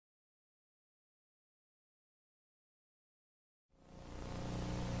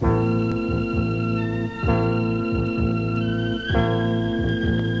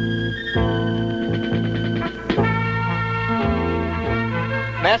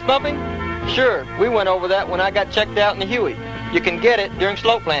Mast bumping? Sure, we went over that when I got checked out in the Huey. You can get it during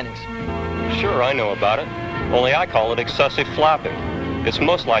slope landings. Sure, I know about it. Only I call it excessive flapping. It's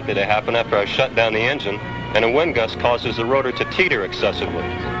most likely to happen after I shut down the engine and a wind gust causes the rotor to teeter excessively.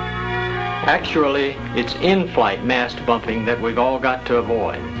 Actually, it's in-flight mast bumping that we've all got to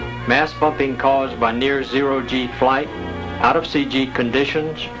avoid. Mast bumping caused by near zero-G flight, out-of-CG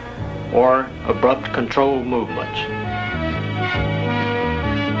conditions, or abrupt control movements.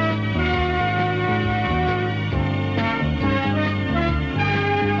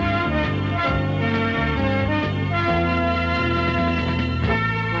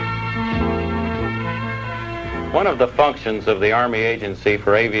 One of the functions of the Army Agency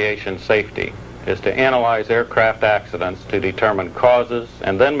for Aviation Safety is to analyze aircraft accidents to determine causes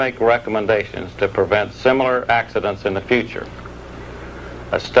and then make recommendations to prevent similar accidents in the future.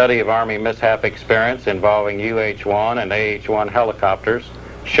 A study of Army mishap experience involving UH-1 and AH-1 helicopters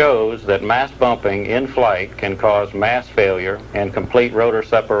shows that mast bumping in flight can cause mast failure and complete rotor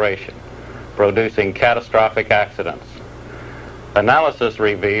separation, producing catastrophic accidents. Analysis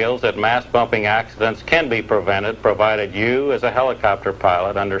reveals that mast bumping accidents can be prevented provided you as a helicopter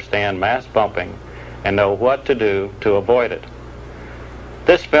pilot understand mast bumping and know what to do to avoid it.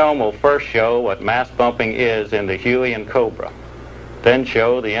 This film will first show what mast bumping is in the Huey and Cobra, then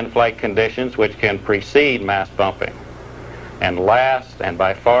show the in-flight conditions which can precede mast bumping, and last, and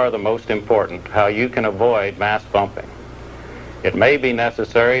by far the most important, how you can avoid mast bumping. It may be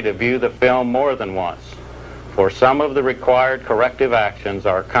necessary to view the film more than once, for some of the required corrective actions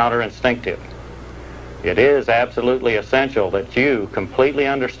are counterinstinctive. It is absolutely essential that you completely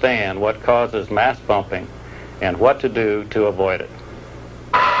understand what causes mast bumping and what to do to avoid it.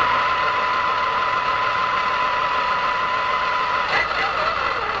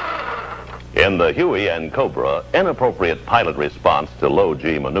 In the Huey and Cobra, inappropriate pilot response to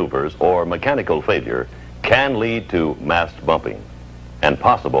low-G maneuvers or mechanical failure can lead to mast bumping and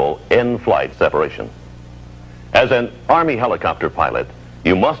possible in-flight separation. As an Army helicopter pilot,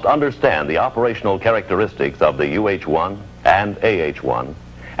 you must understand the operational characteristics of the UH-1 and AH-1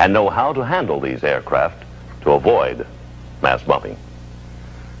 and know how to handle these aircraft to avoid mast bumping.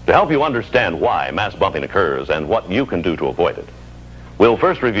 To help you understand why mast bumping occurs and what you can do to avoid it, we'll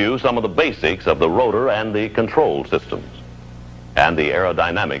first review some of the basics of the rotor and the control systems and the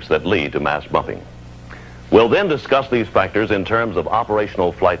aerodynamics that lead to mast bumping. We'll then discuss these factors in terms of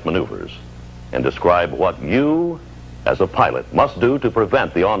operational flight maneuvers and describe what you, as a pilot, must do to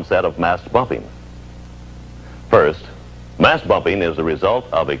prevent the onset of mast bumping. First, mast bumping is the result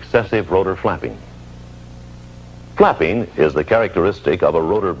of excessive rotor flapping. Flapping is the characteristic of a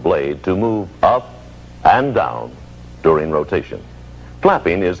rotor blade to move up and down during rotation.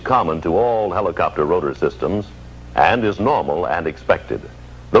 Flapping is common to all helicopter rotor systems and is normal and expected.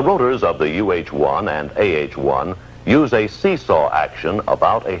 The rotors of the UH-1 and AH-1 use a seesaw action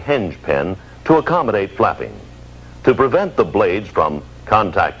about a hinge pin to accommodate flapping. To prevent the blades from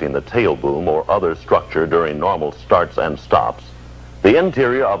contacting the tail boom or other structure during normal starts and stops, the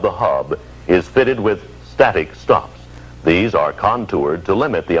interior of the hub is fitted with static stops. These are contoured to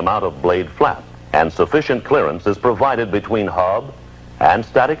limit the amount of blade flap, and sufficient clearance is provided between hub and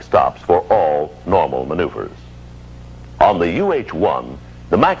static stops for all normal maneuvers. On the UH-1,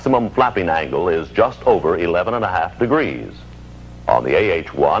 the maximum flapping angle is just over 11.5 degrees. On the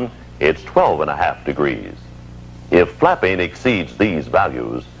AH-1, it's 12.5 degrees. If flapping exceeds these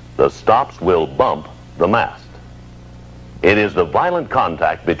values, the stops will bump the mast. It is the violent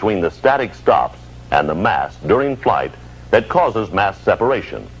contact between the static stops and the mast during flight that causes mast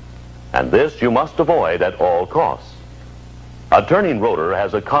separation, and this you must avoid at all costs. A turning rotor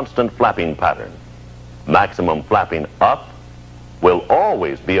has a constant flapping pattern. Maximum flapping up will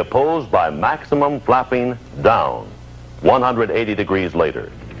always be opposed by maximum flapping down, 180 degrees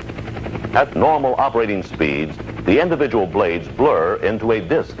later. At normal operating speeds, the individual blades blur into a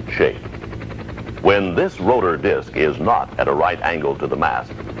disc shape. When this rotor disc is not at a right angle to the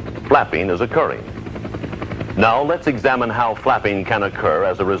mast, flapping is occurring. Now let's examine how flapping can occur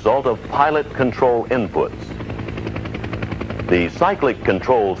as a result of pilot control inputs. The cyclic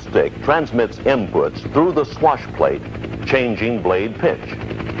control stick transmits inputs through the swash plate, changing blade pitch.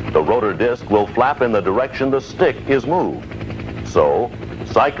 The rotor disc will flap in the direction the stick is moved. So,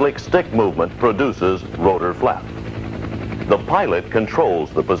 cyclic stick movement produces rotor flap. The pilot controls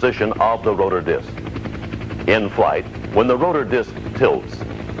the position of the rotor disc. In flight, when the rotor disc tilts,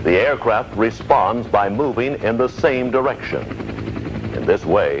 the aircraft responds by moving in the same direction. In this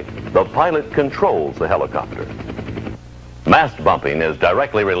way, the pilot controls the helicopter. Mast bumping is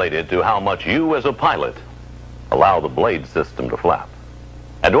directly related to how much you as a pilot allow the blade system to flap.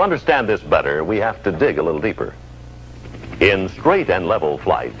 And to understand this better, we have to dig a little deeper. In straight and level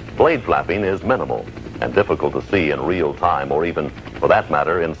flight, blade flapping is minimal and difficult to see in real time or even, for that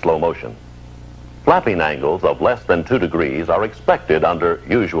matter, in slow motion. Flapping angles of less than 2 degrees are expected under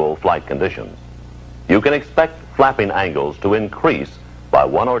usual flight conditions. You can expect flapping angles to increase by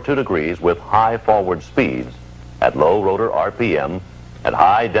 1 or 2 degrees with high forward speeds, at low rotor RPM, at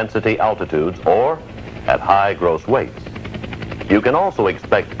high density altitudes, or at high gross weights. You can also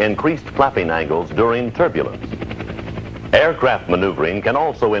expect increased flapping angles during turbulence. Aircraft maneuvering can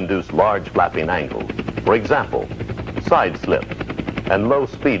also induce large flapping angles. For example, side slips and low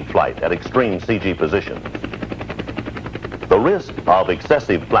speed flight at extreme CG positions. The risk of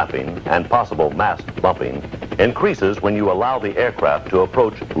excessive flapping and possible mast bumping increases when you allow the aircraft to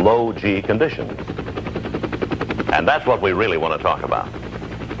approach low G conditions. And that's what we really want to talk about.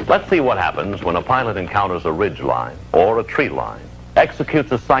 Let's see what happens when a pilot encounters a ridge line or a tree line,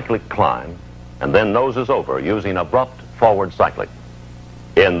 executes a cyclic climb, and then noses over using abrupt forward cyclic.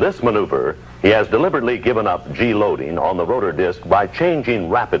 In this maneuver, he has deliberately given up G loading on the rotor disc by changing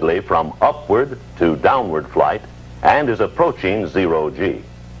rapidly from upward to downward flight and is approaching 0 G.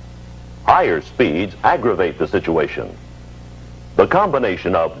 Higher speeds aggravate the situation. The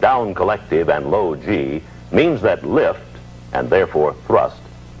combination of down collective and low G means that lift, and therefore thrust,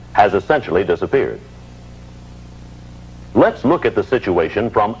 has essentially disappeared. Let's look at the situation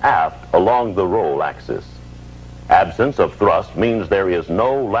from aft along the roll axis. Absence of thrust means there is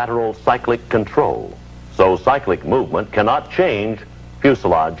no lateral cyclic control, so cyclic movement cannot change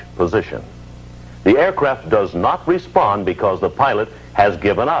fuselage position. The aircraft does not respond because the pilot has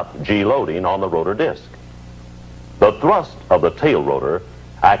given up G loading on the rotor disc. The thrust of the tail rotor,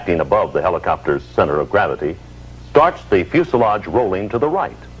 acting above the helicopter's center of gravity, starts the fuselage rolling to the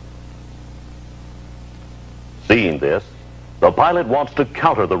right. Seeing this, the pilot wants to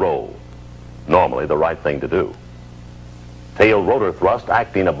counter the roll, normally the right thing to do. Tail rotor thrust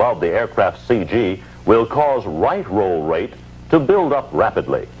acting above the aircraft's CG will cause right roll rate to build up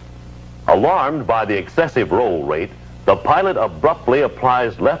rapidly. Alarmed by the excessive roll rate, the pilot abruptly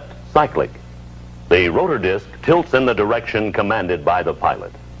applies left cyclic. The rotor disc tilts in the direction commanded by the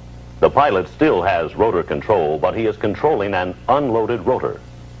pilot. The pilot still has rotor control, but he is controlling an unloaded rotor.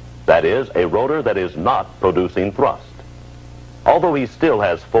 That is, a rotor that is not producing thrust. Although he still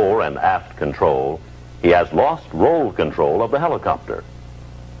has fore and aft control, he has lost roll control of the helicopter.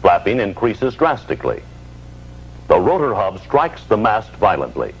 Flapping increases drastically. The rotor hub strikes the mast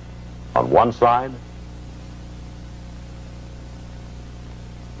violently, on one side,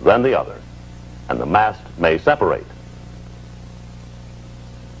 then the other, and the mast may separate.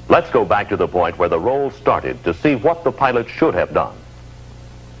 Let's go back to the point where the roll started to see what the pilot should have done.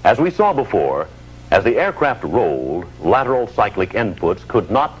 As we saw before, as the aircraft rolled, lateral cyclic inputs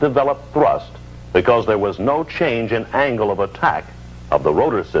could not develop thrust because there was no change in angle of attack of the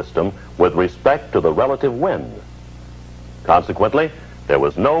rotor system with respect to the relative wind. Consequently, there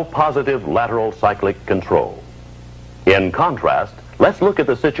was no positive lateral cyclic control. In contrast, let's look at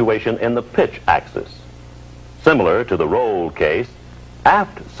the situation in the pitch axis. Similar to the roll case,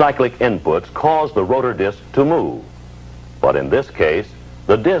 aft cyclic inputs cause the rotor disc to move. But in this case,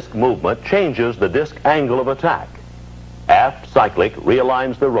 the disc movement changes the disc angle of attack. Aft cyclic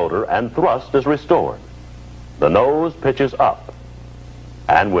realigns the rotor and thrust is restored. The nose pitches up.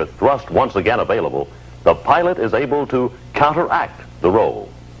 And with thrust once again available, the pilot is able to counteract the roll.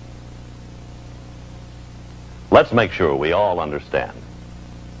 Let's make sure we all understand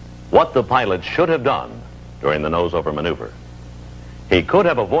what the pilot should have done during the nose-over maneuver. He could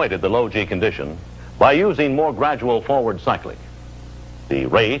have avoided the low G condition by using more gradual forward cyclic. The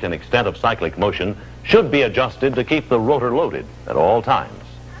rate and extent of cyclic motion should be adjusted to keep the rotor loaded at all times.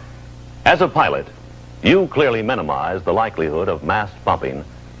 As a pilot, you clearly minimize the likelihood of mast bumping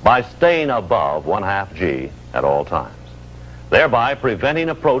by staying above 1/2 G at all times, thereby preventing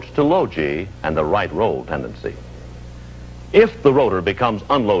approach to low G and the right roll tendency. If the rotor becomes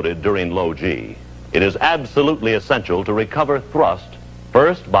unloaded during low G, it is absolutely essential to recover thrust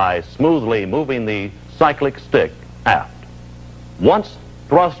first by smoothly moving the cyclic stick aft. Once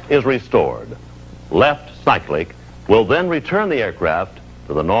thrust is restored, left cyclic will then return the aircraft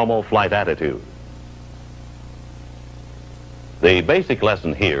to the normal flight attitude. The basic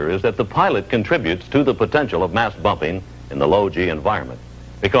lesson here is that the pilot contributes to the potential of mast bumping in the low G environment,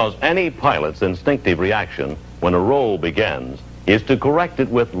 because any pilot's instinctive reaction when a roll begins is to correct it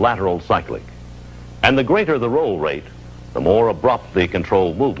with lateral cyclic. And the greater the roll rate, the more abrupt the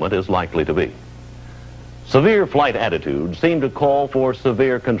control movement is likely to be. Severe flight attitudes seem to call for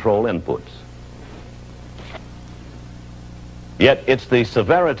severe control inputs. Yet it's the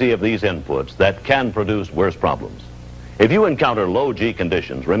severity of these inputs that can produce worse problems. If you encounter low G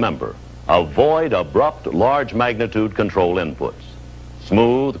conditions, remember, avoid abrupt, large magnitude control inputs.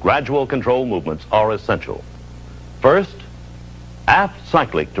 Smooth, gradual control movements are essential. First, aft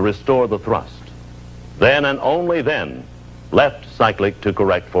cyclic to restore the thrust. Then and only then, left cyclic to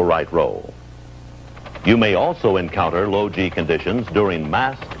correct for right roll. You may also encounter low G conditions during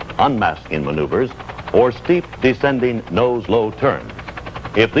mast unmasking maneuvers or steep descending nose-low turns.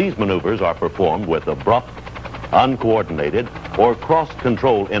 If these maneuvers are performed with abrupt, uncoordinated, or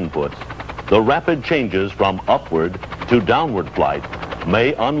cross-control inputs, the rapid changes from upward to downward flight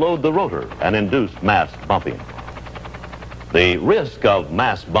may unload the rotor and induce mast bumping. The risk of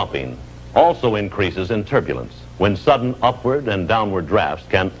mast bumping also increases in turbulence when sudden upward and downward drafts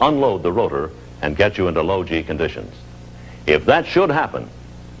can unload the rotor and get you into low G conditions. If that should happen,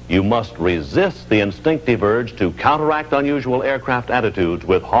 you must resist the instinctive urge to counteract unusual aircraft attitudes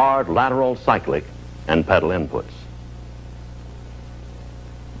with hard lateral cyclic and pedal inputs.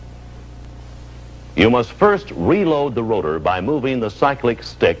 You must first reload the rotor by moving the cyclic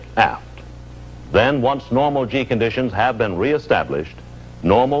stick aft. Then, once normal G conditions have been reestablished,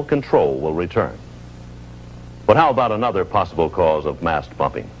 normal control will return. But how about another possible cause of mast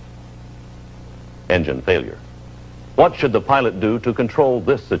bumping? Engine failure. What should the pilot do to control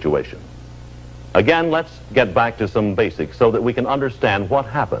this situation? Again, let's get back to some basics so that we can understand what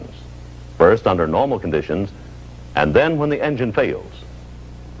happens. First, under normal conditions, and then when the engine fails.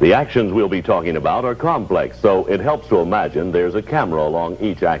 The actions we'll be talking about are complex, so it helps to imagine there's a camera along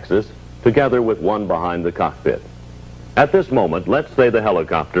each axis, together with one behind the cockpit. At this moment, let's say the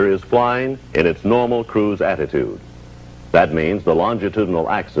helicopter is flying in its normal cruise attitude. That means the longitudinal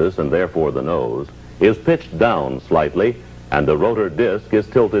axis, and therefore the nose, is pitched down slightly, and the rotor disc is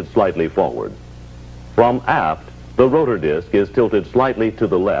tilted slightly forward. From aft, the rotor disc is tilted slightly to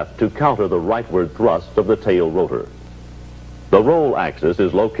the left to counter the rightward thrust of the tail rotor. The roll axis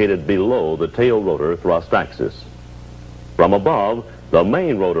is located below the tail rotor thrust axis. From above, the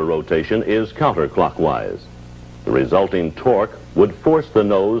main rotor rotation is counterclockwise. The resulting torque would force the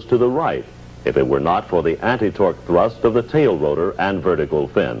nose to the right if it were not for the anti-torque thrust of the tail rotor and vertical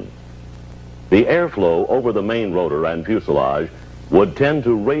fin. The airflow over the main rotor and fuselage would tend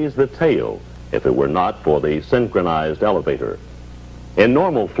to raise the tail if it were not for the synchronized elevator. In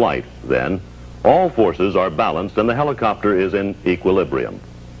normal flight, then, all forces are balanced and the helicopter is in equilibrium.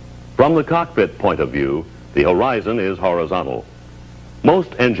 From the cockpit point of view, the horizon is horizontal.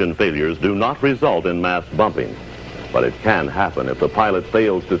 Most engine failures do not result in mast bumping, but it can happen if the pilot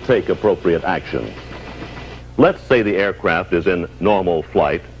fails to take appropriate action. Let's say the aircraft is in normal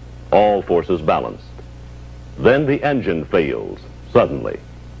flight, all forces balanced. Then the engine fails suddenly.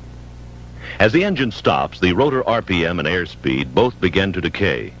 As the engine stops, the rotor RPM and airspeed both begin to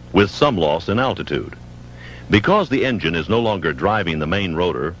decay, with some loss in altitude. Because the engine is no longer driving the main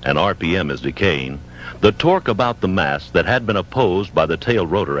rotor and RPM is decaying, the torque about the mast that had been opposed by the tail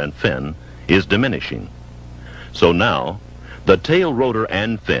rotor and fin is diminishing. So now, the tail rotor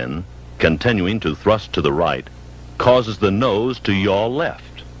and fin, continuing to thrust to the right, causes the nose to yaw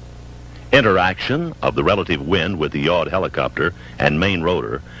left. Interaction of the relative wind with the yawed helicopter and main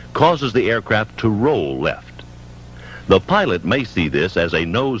rotor causes the aircraft to roll left. The pilot may see this as a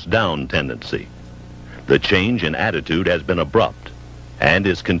nose-down tendency. The change in attitude has been abrupt and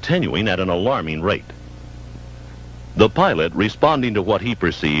is continuing at an alarming rate. The pilot, responding to what he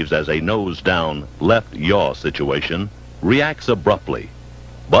perceives as a nose-down, left yaw situation, reacts abruptly,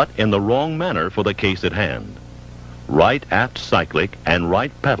 but in the wrong manner for the case at hand. Right aft cyclic and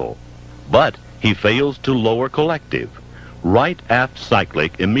right pedal, but he fails to lower collective. Right aft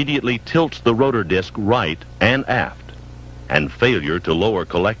cyclic immediately tilts the rotor disc right and aft, and failure to lower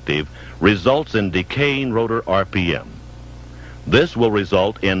collective results in decaying rotor RPM. This will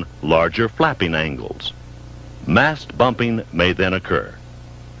result in larger flapping angles. Mast bumping may then occur.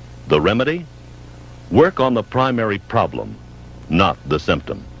 The remedy? Work on the primary problem, not the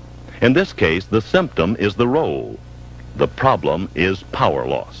symptom. In this case, the symptom is the roll. The problem is power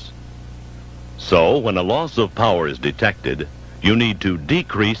loss. So, when a loss of power is detected, you need to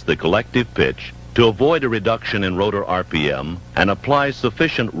decrease the collective pitch to avoid a reduction in rotor RPM and apply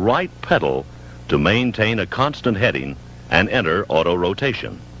sufficient right pedal to maintain a constant heading and enter auto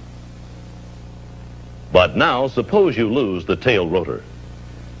rotation. But now, suppose you lose the tail rotor.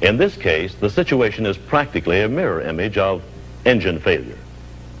 In this case, the situation is practically a mirror image of engine failure.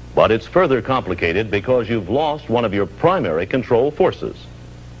 But it's further complicated because you've lost one of your primary control forces,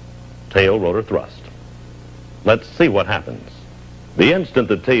 tail rotor thrust. Let's see what happens. The instant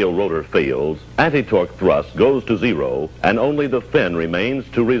the tail rotor fails, anti-torque thrust goes to zero and only the fin remains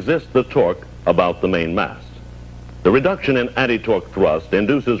to resist the torque about the main mast. The reduction in anti-torque thrust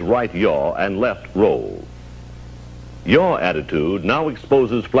induces right yaw and left roll. Yaw attitude now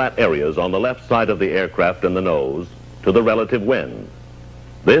exposes flat areas on the left side of the aircraft and the nose to the relative wind.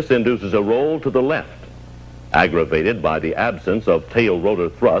 This induces a roll to the left, aggravated by the absence of tail rotor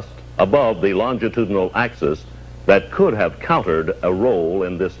thrust above the longitudinal axis that could have countered a roll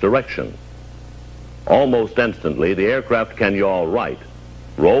in this direction. Almost instantly, the aircraft can yaw right,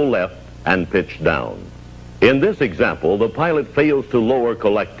 roll left, and pitch down. In this example, the pilot fails to lower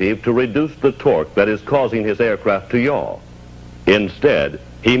collective to reduce the torque that is causing his aircraft to yaw. Instead,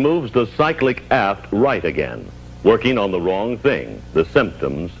 he moves the cyclic aft right again, working on the wrong thing, the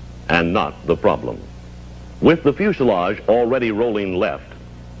symptoms, and not the problem. With the fuselage already rolling left,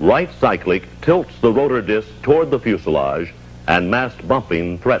 right cyclic tilts the rotor disc toward the fuselage and mast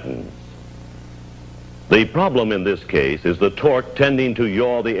bumping threatens. The problem in this case is the torque tending to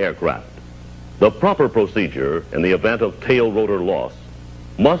yaw the aircraft. The proper procedure in the event of tail rotor loss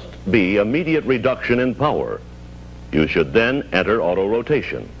must be immediate reduction in power. You should then enter auto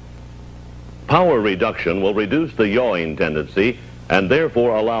rotation. Power reduction will reduce the yawing tendency and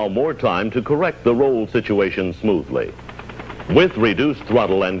therefore allow more time to correct the roll situation smoothly. With reduced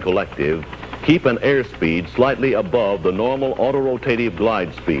throttle and collective, keep an airspeed slightly above the normal autorotative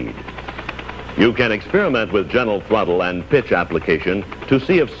glide speed. You can experiment with gentle throttle and pitch application to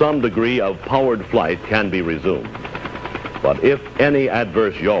see if some degree of powered flight can be resumed. But if any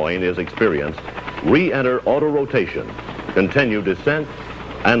adverse yawing is experienced, re-enter auto rotation, continue descent,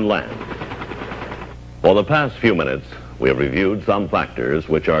 and land. For the past few minutes, we have reviewed some factors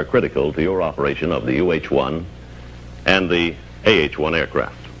which are critical to your operation of the UH-1 and the AH-1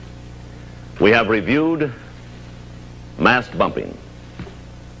 aircraft. We have reviewed mast bumping,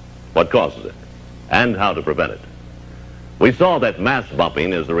 what causes it, and how to prevent it. We saw that mast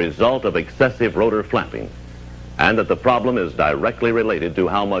bumping is the result of excessive rotor flapping, and that the problem is directly related to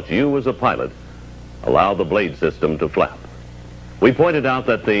how much you as a pilot allow the blade system to flap. We pointed out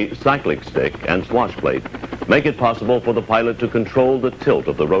that the cyclic stick and swash plate make it possible for the pilot to control the tilt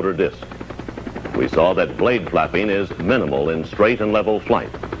of the rotor disc. We saw that blade flapping is minimal in straight and level flight,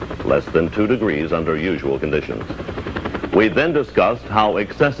 less than 2 degrees under usual conditions. We then discussed how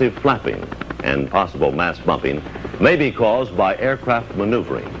excessive flapping and possible mast bumping may be caused by aircraft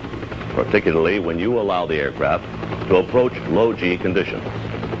maneuvering, particularly when you allow the aircraft to approach low G conditions.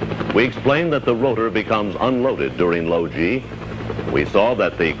 We explained that the rotor becomes unloaded during low G. We saw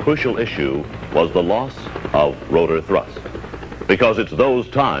that the crucial issue was the loss of rotor thrust, because it's those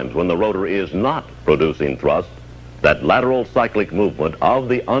times when the rotor is not producing thrust that lateral cyclic movement of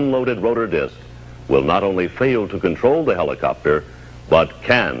the unloaded rotor disc will not only fail to control the helicopter, but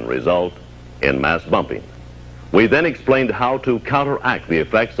can result in mast bumping. We then explained how to counteract the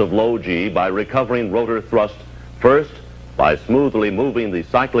effects of low G by recovering rotor thrust, first by smoothly moving the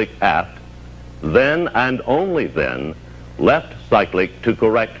cyclic aft, then and only then left cyclic to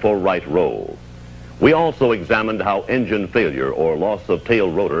correct for right roll. We also examined how engine failure or loss of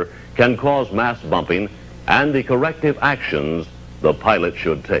tail rotor can cause mast bumping and the corrective actions the pilot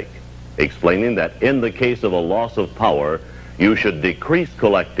should take, explaining that in the case of a loss of power, you should decrease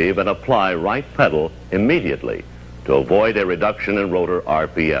collective and apply right pedal immediately to avoid a reduction in rotor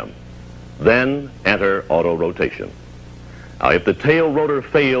RPM. Then enter auto rotation. Now, if the tail rotor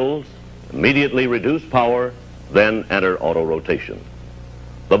fails, immediately reduce power, then enter auto rotation.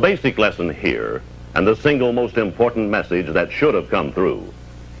 The basic lesson here, and the single most important message that should have come through,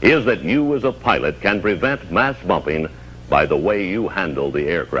 is that you as a pilot can prevent mast bumping by the way you handle the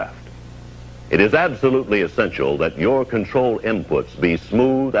aircraft. It is absolutely essential that your control inputs be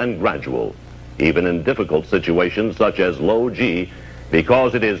smooth and gradual, even in difficult situations such as low G,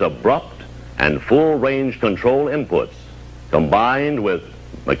 because it is abrupt and full range control inputs combined with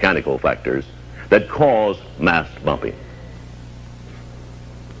mechanical factors that cause mast bumping.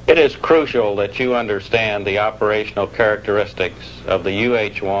 It is crucial that you understand the operational characteristics of the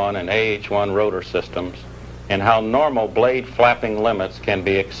UH-1 and AH-1 rotor systems and how normal blade flapping limits can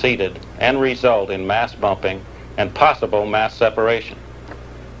be exceeded and result in mast bumping and possible mast separation.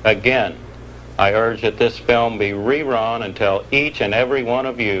 Again, I urge that this film be rerun until each and every one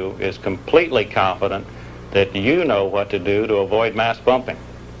of you is completely confident that you know what to do to avoid mast bumping.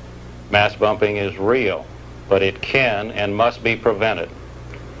 Mast bumping is real, but it can and must be prevented.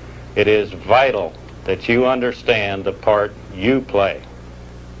 It is vital that you understand the part you play.